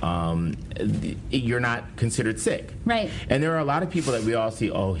not considered sick. Right. And there are a lot of people that we all see,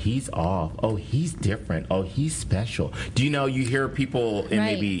 oh, he's off. Oh, he's different. Oh, he's special. Do you know, you hear people in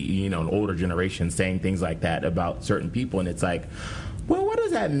maybe, an older generation saying things like that about certain people, and it's like, well, what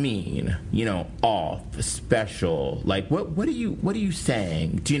does that mean? Off, special. Like, what are you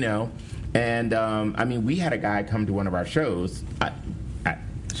saying? Do you know? And we had a guy come to one of our shows.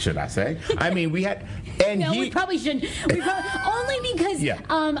 Should I say? We had, and no, we probably shouldn't. Only because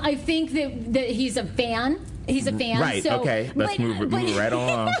I think that he's a fan. He's a fan. Right, so, okay. Let's move right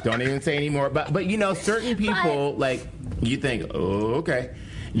along. Don't even say anymore. But certain people, like, you think, oh, okay.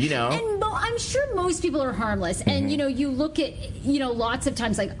 you know. And I'm sure most people are harmless. And, you know, you look at, you know, lots of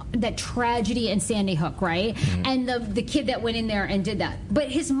times like that tragedy in Sandy Hook, right? And the kid that went in there and did that. But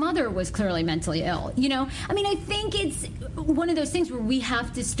his mother was clearly mentally ill, you know? I mean, I think it's one of those things where we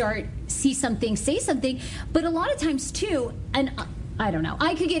have to start, see something, say something. But a lot of times, too, and I don't know.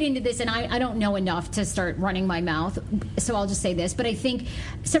 I could get into this, and I don't know enough to start running my mouth, so I'll just say this. But I think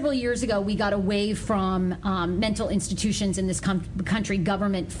several years ago, we got away from mental institutions in this country,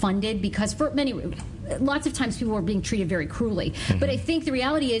 government-funded, because for lots of times people were being treated very cruelly. But I think the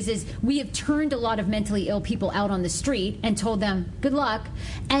reality is we have turned a lot of mentally ill people out on the street and told them, good luck.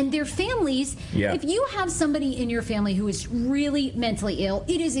 And their families, if you have somebody in your family who is really mentally ill,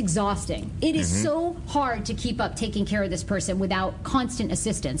 it is exhausting. It is so hard to keep up taking care of this person without constant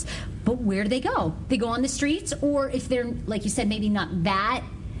assistance. But where do they go? They go on the streets, or if they're, like you said, maybe not that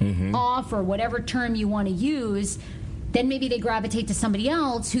off, or whatever term you want to use, then maybe they gravitate to somebody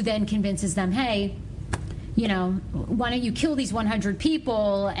else who then convinces them, hey, you know, why don't you kill these 100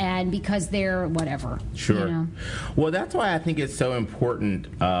 people, and because they're whatever. Sure. You know? Well, that's why I think it's so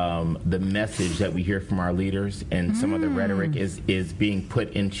important, the message that we hear from our leaders, and some of the rhetoric is being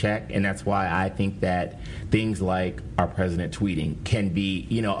put in check. And that's why I think that things like our president tweeting can be,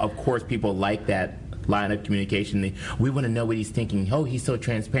 you know, of course people like that line of communication. We want to know what he's thinking. Oh, he's so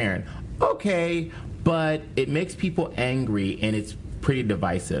transparent. Okay, but it makes people angry, and it's pretty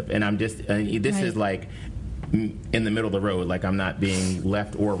divisive. And this is like in the middle of the road. Like, I'm not being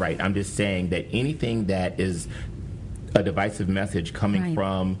left or right. I'm just saying that anything that is a divisive message coming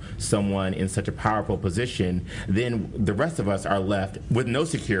from someone in such a powerful position, then the rest of us are left with no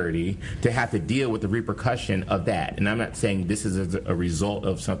security to have to deal with the repercussion of that. And I'm not saying this is a result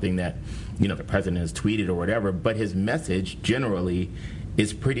of something that, you know, the president has tweeted or whatever, but his message generally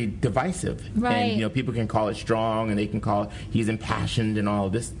is pretty divisive. Right. And, you know, people can call it strong, and they can call it he's impassioned and all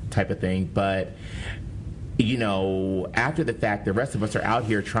of this type of thing, but you know, after the fact, the rest of us are out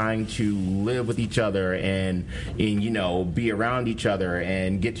here trying to live with each other and you know, be around each other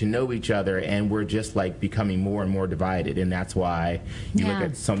and get to know each other, and we're just like becoming more and more divided. And that's why you look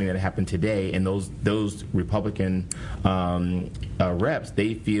at something that happened today, and those Republican reps,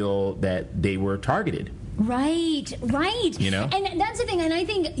 they feel that they were targeted. Right. You know? And that's the thing. And I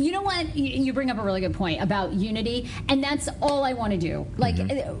think, you know what? You bring up a really good point about unity. And that's all I want to do. Like,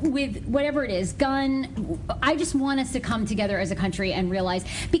 with whatever it is, I just want us to come together as a country and realize,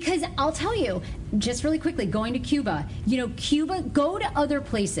 because I'll tell you, just really quickly, going to Cuba, you know, go to other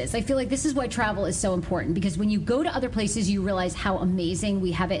places. I feel like this is why travel is so important, because when you go to other places, you realize how amazing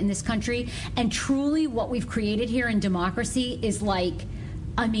we have it in this country. And truly what we've created here in democracy is like,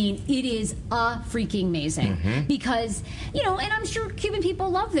 I mean, it is freaking amazing because, you know, and I'm sure Cuban people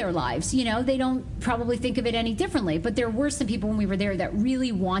love their lives. You know, they don't probably think of it any differently. But there were some people when we were there that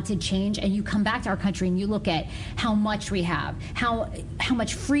really wanted change. And you come back to our country and you look at how much we have, how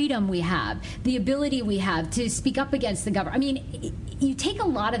much freedom we have, the ability we have to speak up against the government. I mean, you take a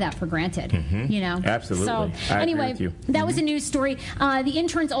lot of that for granted, you know. Absolutely. So anyway, that was a news story. The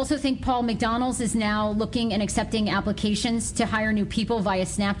interns also think Paul McDonald's is now looking and accepting applications to hire new people via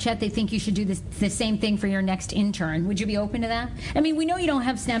Snapchat. They think you should do the same thing for your next intern. Would you be open to that? I mean, we know you don't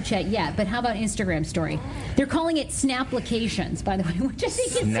have Snapchat yet, but how about Instagram story? They're calling it Snaplications, by the way, which I think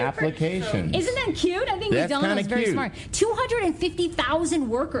is Snaplications. Isn't that cute? I think McDonald's is very smart. 250,000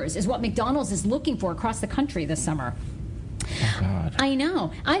 workers is what McDonald's is looking for across the country this summer. Oh, God. I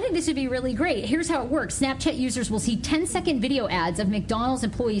know. I think this would be really great. Here's how it works. Snapchat users will see 10-second video ads of McDonald's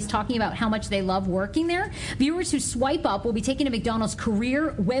employees talking about how much they love working there. Viewers who swipe up will be taken to McDonald's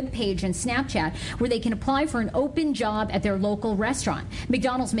career webpage in Snapchat, where they can apply for an open job at their local restaurant.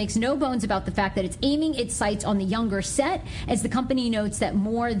 McDonald's makes no bones about the fact that it's aiming its sights on the younger set, as the company notes that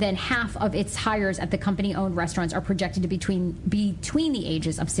more than half of its hires at the company-owned restaurants are projected to be between the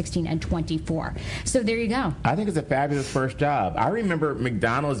ages of 16 and 24. So there you go. I think it's a fabulous first job. I remember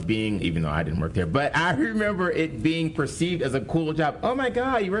McDonald's being, even though I didn't work there, but I remember it being perceived as a cool job. Oh my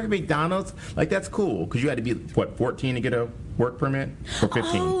God, you work at McDonald's? Like, that's cool. Because you had to be, 14 to get a work permit? Or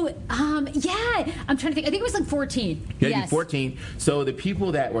 15? Yeah. I'm trying to think. I think it was like 14. You had to be 14. So the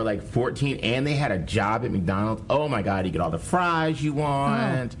people that were like 14 and they had a job at McDonald's, oh my God, you get all the fries you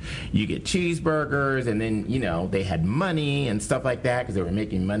want, you get cheeseburgers, and then, you know, they had money and stuff like that because they were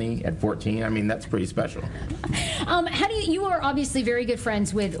making money at 14. I mean, that's pretty special. How do you are obviously very good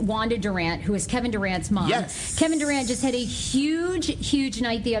friends with Wanda Durant, who is Kevin Durant's mom. Yes. Kevin Durant just had a huge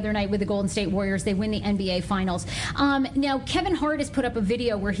night the other night with the Golden State Warriors. They win the NBA Finals. Now, Kevin Hart has put up a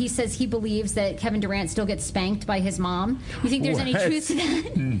video where he says he believes that Kevin Durant still gets spanked by his mom. You think there's any truth to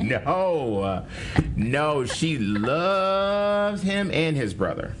that? No, she loves him and his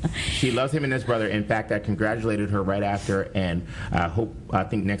brother. She loves him and his brother. In fact, I congratulated her right after, and I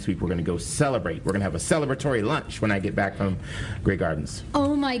think next week we're going to go celebrate. We're going to have a celebratory lunch when I get back from Grey Gardens.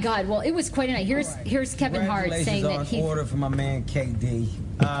 Oh my God! Well, it was quite a night. Here's Kevin Hart saying that he's order for my man KD.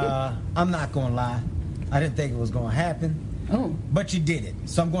 I'm not going to lie. I didn't think it was going to happen. Oh. But you did it.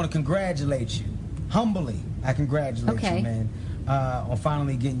 So I'm going to congratulate you. Humbly, I congratulate you, man, on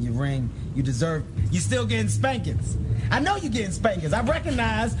finally getting your ring. You deserve. You're still getting spankings. I know you're getting spankings. I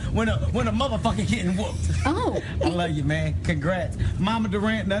recognize when a motherfucker getting whooped. Oh. I love you, man. Congrats. Mama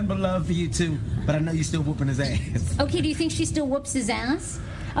Durant, nothing but love for you, too. But I know you're still whooping his ass. Okay, do you think she still whoops his ass?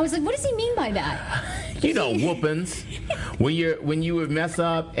 I was like, what does he mean by that? You know, whoopings. When you would mess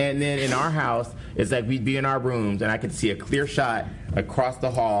up, and then in our house, it's like we'd be in our rooms, and I could see a clear shot across the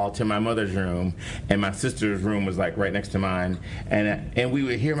hall to my mother's room, and my sister's room was like right next to mine, and we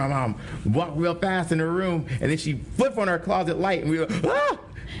would hear my mom walk real fast in her room, and then she'd flip on her closet light, and we would, ah!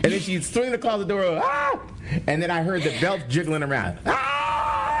 And then she'd swing the closet door, ah! And then I heard the belts jiggling around, ah!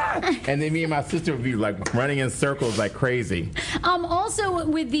 And then me and my sister would be like running in circles like crazy. Also,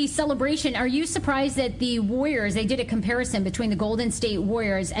 with the celebration, are you surprised that the Warriors, they did a comparison between the Golden State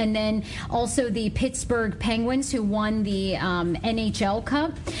Warriors and then also the Pittsburgh Penguins, who won the NHL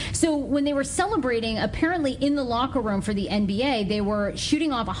Cup? So when they were celebrating, apparently in the locker room for the NBA, they were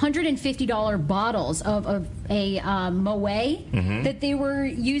shooting off $150 bottles of a Moët that they were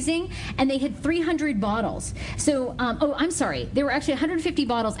using, and they had 300 bottles. So, I'm sorry, there were actually 150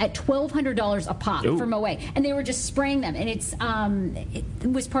 bottles at $1,200 a pop for Moët, and they were just spraying them, and it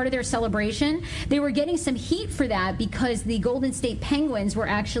was part of their celebration. They were getting some heat for that because the Golden State Penguins were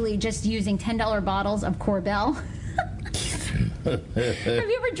actually just using $10 bottles of Korbel. Have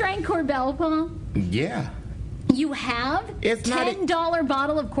you ever drank Korbel, Paul? Yeah. You have? It's $10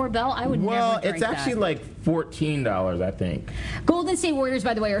 bottle of Korbel? I would never drink that. Well, it's actually like $14, I think. Golden State Warriors,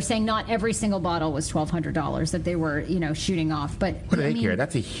 by the way, are saying not every single bottle was $1,200 that they were, shooting off. But what do they care?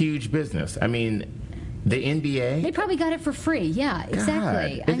 That's a huge business. I mean, the NBA. They probably got it for free. Yeah,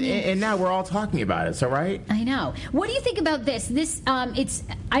 exactly. And now we're all talking about it. So right? I know. What do you think about this?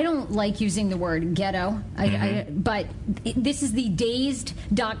 I don't like using the word ghetto, but this is the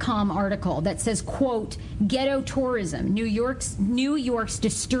Dazed.com article that says, quote, ghetto tourism. New York's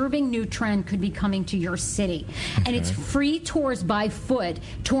disturbing new trend could be coming to your city. And it's free tours by foot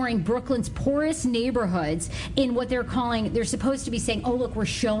touring Brooklyn's poorest neighborhoods in what they're supposed to be saying, oh, look, we're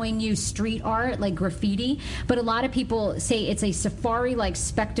showing you street art like graffiti. But a lot of people say it's a safari-like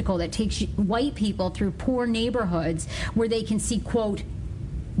spectacle that takes white people through poor neighborhoods where they can see, quote,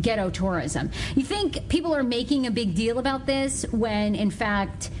 ghetto tourism. You think people are making a big deal about this when, in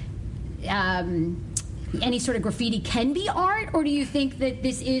fact, any sort of graffiti can be art? Or do you think that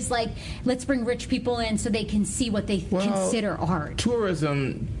this is like, let's bring rich people in so they can see what they consider art?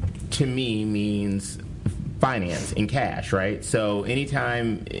 Tourism, to me, means finance and cash, right? So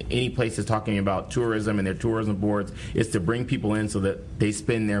anytime any place is talking about tourism and their tourism boards, it's to bring people in so that they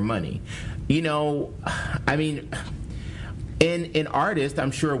spend their money. I mean, an artist, I'm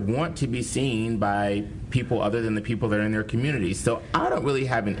sure, want to be seen by people other than the people that are in their community. So I don't really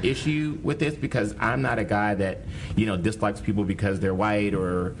have an issue with this because I'm not a guy that, dislikes people because they're white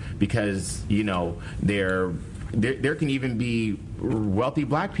or because, there can even be wealthy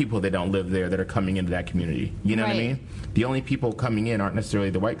black people that don't live there that are coming into that community. You know what I mean? The only people coming in aren't necessarily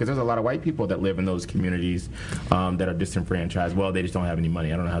the white, because there's a lot of white people that live in those communities that are disenfranchised. Well, they just don't have any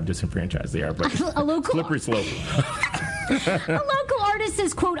money. I don't know how disenfranchised they are, but slippery slope. A local artist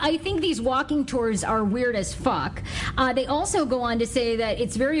says, quote, I think these walking tours are weird as fuck. They also go on to say that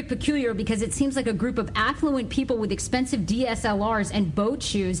it's very peculiar because it seems like a group of affluent people with expensive DSLRs and boat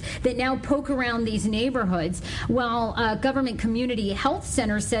shoes that now poke around these neighborhoods, while Government Community Health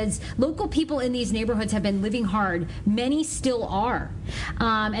Center says local people in these neighborhoods have been living hard. Many still are.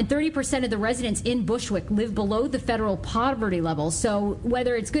 And 30% of the residents in Bushwick live below the federal poverty level. So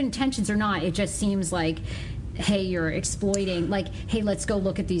whether it's good intentions or not, it just seems like, hey, you're exploiting, like, hey, let's go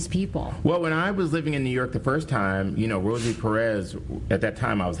look at these people. Well, when I was living in New York the first time, Rosie Perez, at that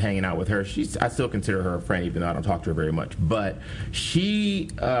time I was hanging out with her. I still consider her a friend, even though I don't talk to her very much. But she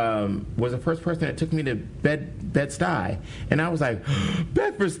was the first person that took me to Bed-Stuy. And I was like,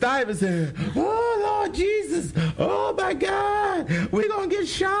 Bedford-Stuyvesant, oh, Lord Jesus, oh, my God, we're going to get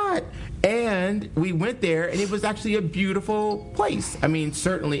shot. And we went there, and it was actually a beautiful place. I mean,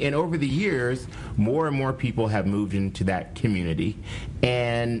 certainly, and over the years, more and more people have moved into that community.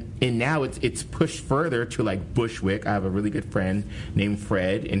 And now it's pushed further to, like, Bushwick. I have a really good friend named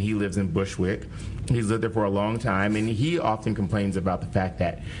Fred, and he lives in Bushwick. He's lived there for a long time, and he often complains about the fact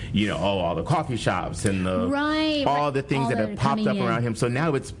that, all the coffee shops and all the things that have popped up around him. So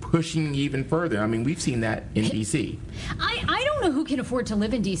now it's pushing even further. I mean, we've seen that in D.C. I don't know who can afford to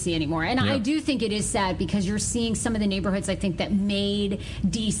live in D.C. anymore, and I do think it is sad because you're seeing some of the neighborhoods, I think, that made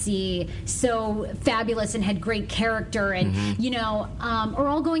D.C. so fabulous and had great character and, are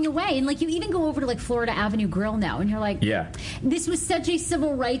all going away. And, like, you even go over to, like, Florida Avenue Grill now, and you're like, this was such a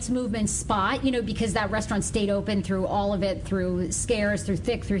civil rights movement spot, because that restaurant stayed open through all of it, through scares, through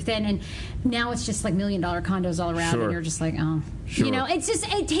thick, through thin, and now it's just like $1 million condos all around, and you're just like, oh. It's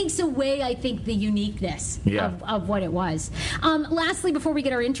just, it takes away, I think, the uniqueness of what it was. Lastly, before we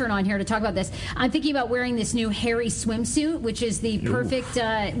get our intern on here to talk about this, I'm thinking about wearing this new hairy swimsuit, which is the perfect,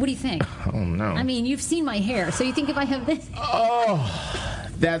 what do you think? Oh, no. I mean, you've seen my hair, so you think if I have this? Oh,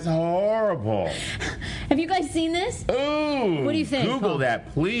 that's horrible. Have you guys seen this? Ooh. What do you think? Google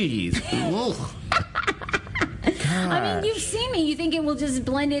that, please. I mean, you've seen me. You think it will just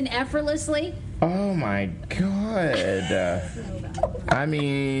blend in effortlessly? Oh, my God. I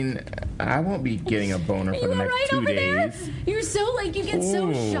mean, I won't be getting a boner for the next 2 days. There? You're so, like, you get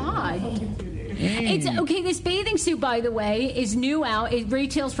so shocked. It's okay. This bathing suit, by the way, is new out. It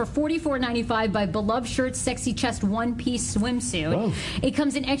retails for $44.95 by Beloved Shirts Sexy Chest one-piece swimsuit. Whoa. It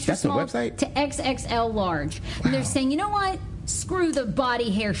comes in extra small to XXL large. Wow. And they're saying, you know what? Screw the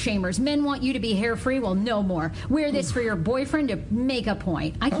body hair shamers. Men want you to be hair free. Well, no more. Wear this for your boyfriend to make a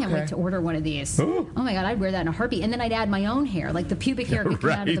point. I can't wait to order one of these. Ooh. Oh my God, I'd wear that in a heartbeat. And then I'd add my own hair, like the pubic hair could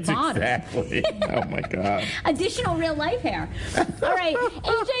come out of the bottom. Exactly. Oh my God. Additional real life hair. All right,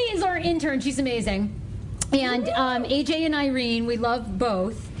 AJ is our intern. She's amazing. And AJ and Irene, we love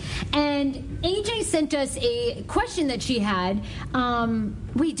both. And AJ sent us a question that she had.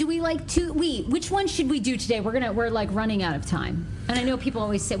 Which one should we do today? We're like running out of time. And I know people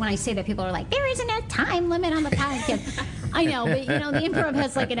always say, when I say that, people are like, there isn't a time limit on the podcast. I know, but the Improv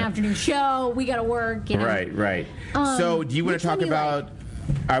has like an afternoon show. We got to work. Right. So do you want to talk about...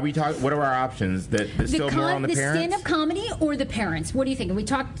 Are we talking? What are our options? Still more on the parents? The stand-up comedy or the parents? What do you think? Have we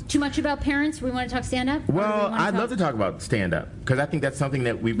talked too much about parents? We want to talk stand-up? Well, I'd love to talk about stand-up because I think that's something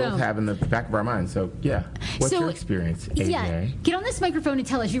that we both have in the back of our minds. So, yeah. What's your experience, AJ? Yeah. Get on this microphone and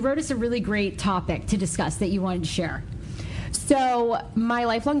tell us. You wrote us a really great topic to discuss that you wanted to share. So my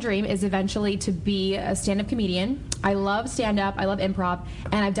lifelong dream is eventually to be a stand-up comedian. I love stand-up, I love improv,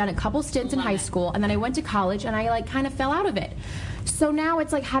 and I've done a couple stints in high school, and then I went to college, and I kind of fell out of it. So now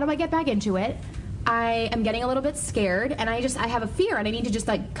it's like, how do I get back into it? I am getting a little bit scared, and I have a fear, and I need to just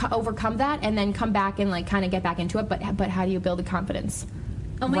overcome that, and then come back and kind of get back into it. But how do you build the confidence?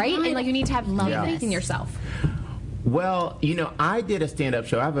 Oh my God. And you need to have faith in yourself. Well, I did a stand-up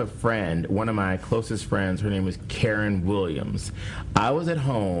show. I have a friend, one of my closest friends. Her name was Karen Williams. I was at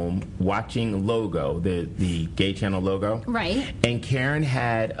home watching Logo, the gay channel Logo. Right. And Karen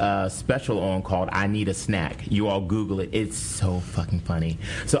had a special on called I Need a Snack. You all Google it. It's so fucking funny.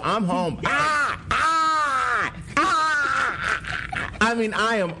 So I'm home. I mean,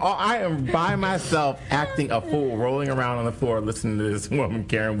 I am by myself acting a fool, rolling around on the floor, listening to this woman,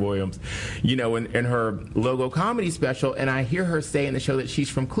 Karen Williams, in her Logo comedy special, and I hear her say in the show that she's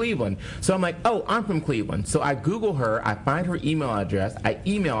from Cleveland. So I'm like, oh, I'm from Cleveland. So I Google her, I find her email address, I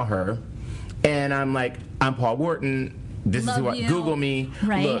email her, and I'm like, I'm Paul Wharton. This is who I Google me.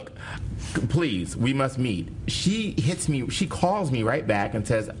 Right. Look, please, we must meet. She hits me, she calls me right back and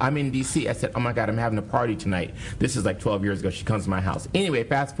says, I'm in D.C. I said, oh my God, I'm having a party tonight. This is like 12 years ago. She comes to my house. Anyway,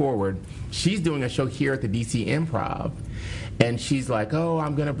 fast forward, she's doing a show here at the D.C. Improv. And she's like, oh,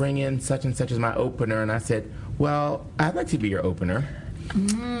 I'm going to bring in such and such as my opener. And I said, well, I'd like to be your opener.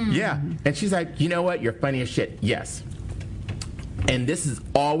 Yeah. And she's like, you know what? You're funny as shit. Yes. And this is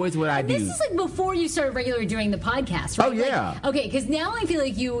always what I do. This is like before you started regularly doing the podcast, right? Oh, yeah. Okay, because now I feel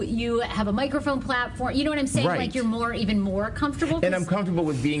like you have a microphone platform. You know what I'm saying? Right. Like you're even more comfortable. And I'm comfortable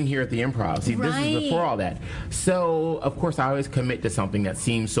with being here at the Improv. See, This is before all that. So, of course, I always commit to something that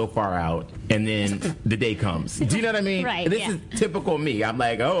seems so far out, and then the day comes. Do you know what I mean? Right. This is typical me. I'm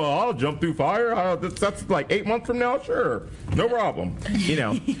like, oh, I'll jump through fire. That's like 8 months from now? Sure. No problem.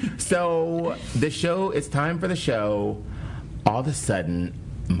 So, it's time for the show. All of a sudden,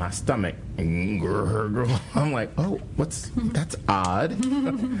 my stomach, I'm like, oh, that's odd.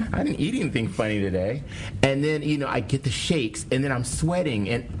 I didn't eat anything funny today. And then, I get the shakes, and then I'm sweating,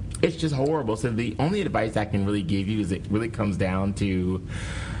 and it's just horrible. So the only advice I can really give you is it really comes down to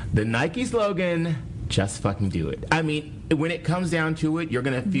The Nike slogan, just fucking do it. I mean, when it comes down to it, you're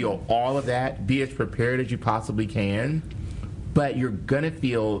going to feel all of that. Be as prepared as you possibly can. But you're going to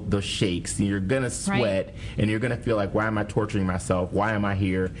feel the shakes, and you're going to sweat, and you're going to feel like, why am I torturing myself? Why am I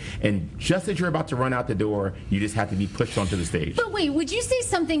here? And just as you're about to run out the door, you just have to be pushed onto the stage. But wait, would you say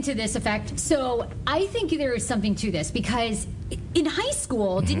something to this effect? So I think there is something to this, because in high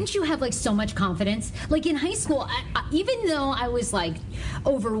school, didn't you have like so much confidence? Like in high school, even though I was like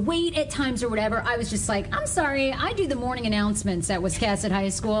overweight at times or whatever, I was just like, I'm sorry, I do the morning announcements at Wiscasset High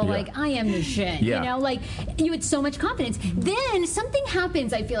School. Yeah. Like, I am the shit. You know, like you had so much confidence. Then something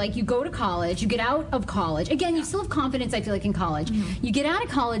happens, I feel like. You go to college, you get out of college. Again, you still have confidence, I feel like, in college. You get out of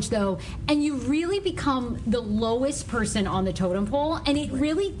college, though, and you really become the lowest person on the totem pole, and it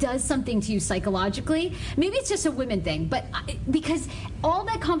really does something to you psychologically. Maybe it's just a women thing, but because all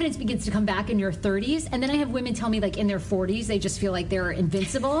that confidence begins to come back in your 30s, and then I have women tell me, like, in their 40s, they just feel like they're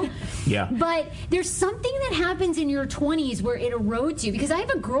invincible. Yeah. But there's something that happens in your 20s where it erodes you, because I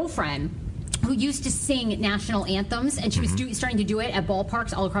have a girlfriend who used to sing national anthems, and she was starting to do it at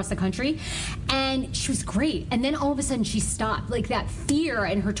ballparks all across the country, and she was great. And then all of a sudden she stopped. Like that fear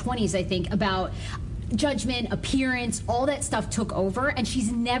in her 20s, I think, about judgment, appearance, all that stuff took over, and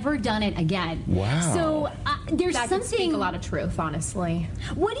she's never done it again. Wow. So there's that something. Can speak a lot of truth, honestly.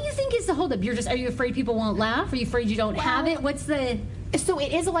 What do you think is the holdup? Are you afraid people won't laugh? Are you afraid you don't have it? What's the... So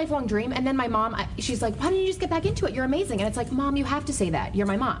it is a lifelong dream, and then my mom, she's like, why don't you just get back into it? You're amazing. And it's like, Mom, you have to say that. You're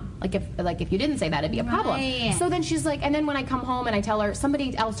my mom. Like if you didn't say that, it'd be a problem. Right. So then she's like, and then when I come home and I tell her,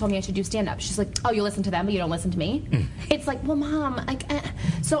 somebody else told me I should do stand-up. She's like, oh, you listen to them, but you don't listen to me? It's like, well, Mom,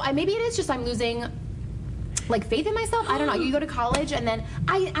 so maybe it is just I'm losing... like faith in myself. I don't know. You go to college, and then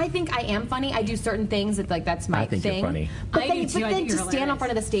I think I am funny. I do certain things that that's my thing. I think you're funny. But then to stand in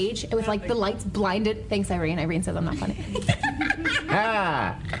front of the stage with like the lights blinded. Thanks, Irene. Irene says I'm not funny.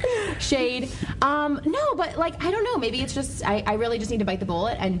 Shade. No, but like I don't know. Maybe it's just I really just need to bite the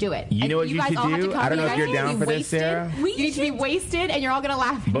bullet and do it. You know what you guys should all have to do? come. I don't know if you're down for this, wasted. Sarah. You need to be wasted, and you're all gonna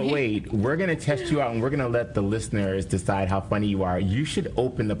laugh. But wait, we're gonna test you out, and we're gonna let the listeners decide how funny you are. You should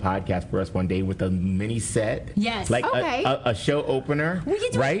open the podcast for us one day with a mini set. Yes. Like Okay. a show opener, we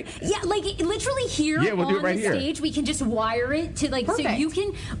can do right? It, yeah, like literally here Yeah, we'll do it on right the here. stage, we can just wire it to like Perfect. so you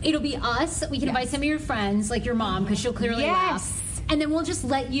can. It'll be us. We can invite some of your friends, like your mom, because she'll clearly laugh. And then we'll just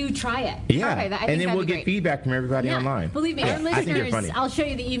let you try it. Yeah, Okay, I think and then that'd we'll be get great. feedback from everybody online. Believe me, Yeah, our I think you're listeners, funny. I'll show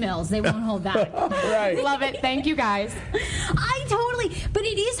you the emails. They won't hold back. Right. Love it. Thank you, guys. I totally, but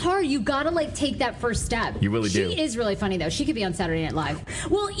it is hard. You gotta like take that first step. You really do. She is really funny though. She could be on Saturday Night Live.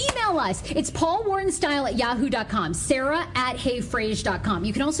 Well, email us. It's paulwhartonstyle@yahoo.com, sarah@heyfrage.com.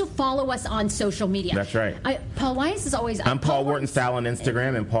 You can also follow us on social media. That's right. Paul, why is this always? I'm Paul Wharton Style on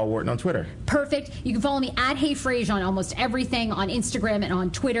Instagram and Paul Wharton on Twitter. Perfect. You can follow me at HeyFrage on almost everything on Instagram and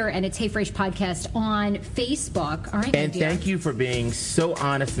on Twitter, and it's HeyFrage Podcast on Facebook. All right. And thank you for being so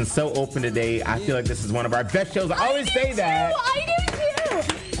honest and so open today. I feel like this is one of our best shows. I always say that. I do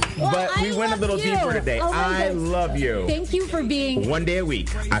too. Well, But we went a little deeper today. Oh, I love you. Thank you for being. One day a week.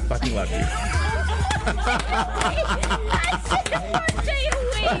 I fucking love you. One day a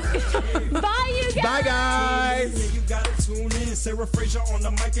week. Bye, you guys. Bye, guys. You gotta tune in. Sarah Fraser on the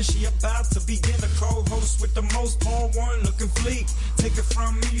mic, and she about to begin. The co-host with the most, Paul Warren looking fleek. Take it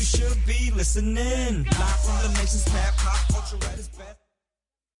from me, you should be listening. Live from the nation's pop culture at its best.